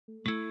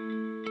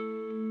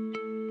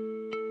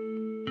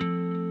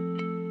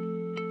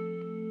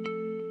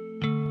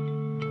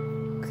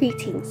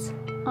Greetings,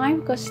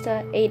 I'm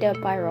Augusta Ada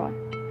Byron.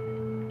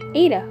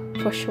 Ada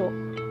for short.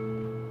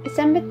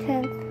 December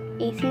 10th,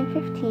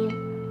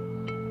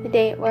 1815, the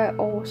day where it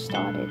all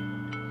started.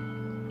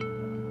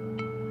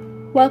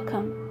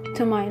 Welcome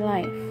to my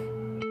life.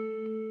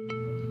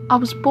 I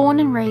was born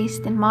and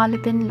raised in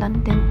Marylebone,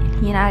 London, in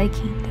the United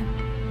Kingdom.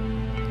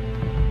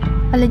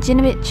 A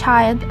legitimate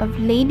child of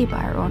Lady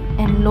Byron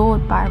and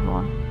Lord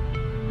Byron.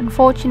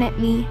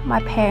 Unfortunately,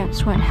 my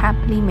parents weren't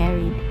happily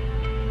married.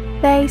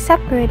 They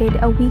separated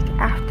a week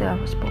after I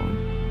was born,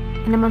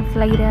 and a month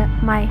later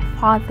my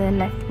father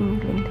left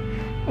England,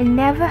 and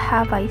never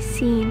have I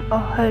seen or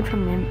heard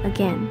from him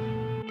again.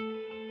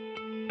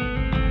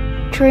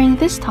 During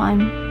this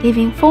time,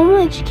 giving formal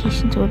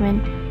education to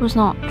women was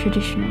not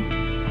traditional,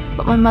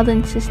 but my mother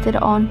insisted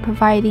on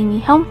providing me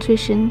home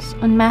tuitions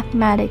on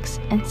mathematics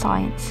and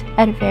science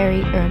at a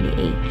very early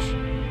age.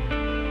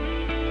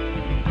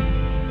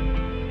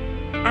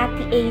 At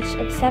the age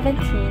of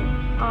 17,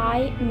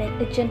 I met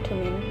a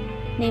gentleman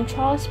named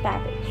Charles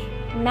Babbage,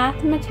 a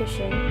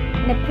mathematician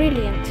and a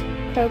brilliant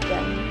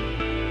programmer.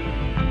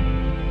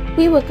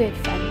 We were good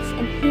friends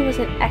and he was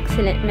an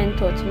excellent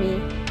mentor to me.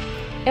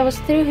 It was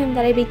through him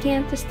that I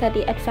began to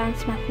study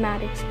advanced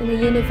mathematics in the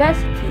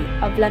University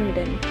of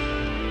London.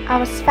 I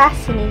was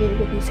fascinated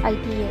with his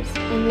ideas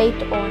and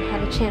later on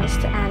had a chance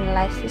to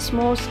analyze the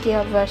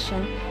small-scale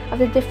version of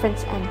the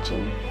difference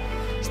engine,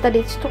 study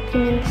its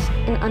documents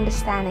and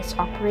understand its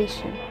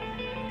operation.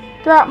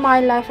 Throughout my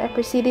life, I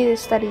proceeded to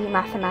study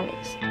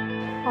mathematics.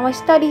 All my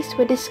studies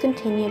were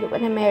discontinued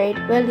when I married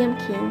William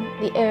King,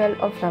 the Earl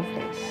of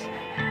Lovelace.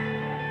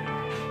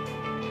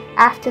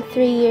 After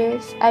 3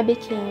 years, I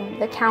became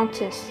the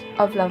Countess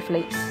of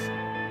Lovelace.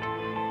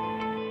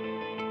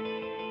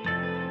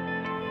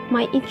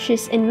 My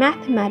interest in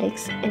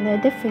mathematics and the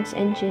difference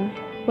engine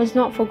was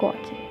not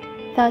forgotten.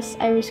 Thus,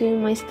 I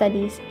resumed my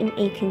studies in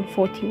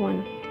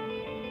 1841.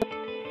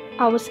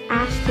 I was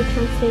asked to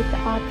translate the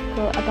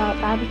article about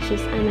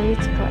Babbage's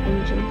Analytical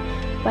Engine,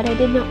 but I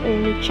did not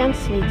only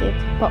translate it,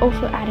 but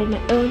also added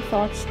my own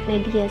thoughts and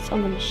ideas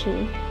on the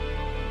machine.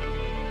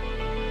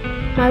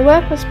 My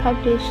work was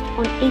published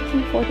on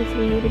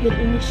 1843 with the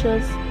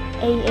initials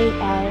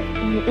AAL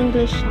in the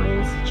English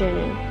Science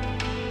Journal.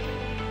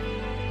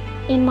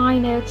 In my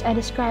notes, I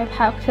describe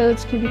how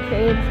codes could be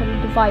created from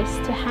a device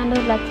to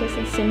handle letters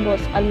and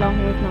symbols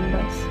along with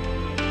numbers.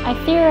 I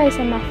theorized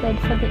a method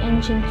for the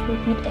engine to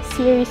repeat a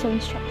series of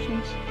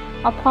instructions,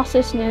 a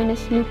process known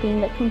as looping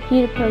that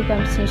computer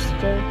programs use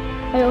today.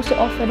 I also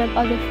offered up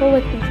other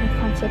forward-thinking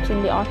concepts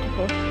in the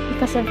article.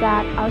 Because of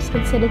that, I was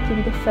considered to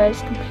be the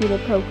first computer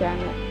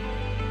programmer.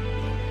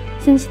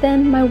 Since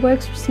then, my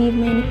works received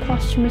many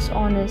posthumous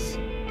honors.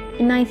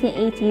 In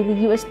 1980,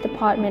 the US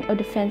Department of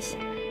Defense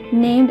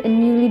named a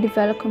newly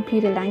developed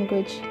computer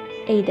language,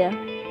 Ada,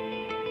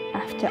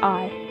 after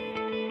I.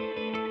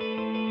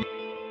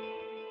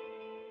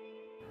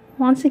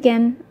 Once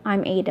again,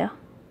 I'm Ada,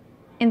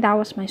 and that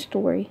was my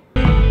story.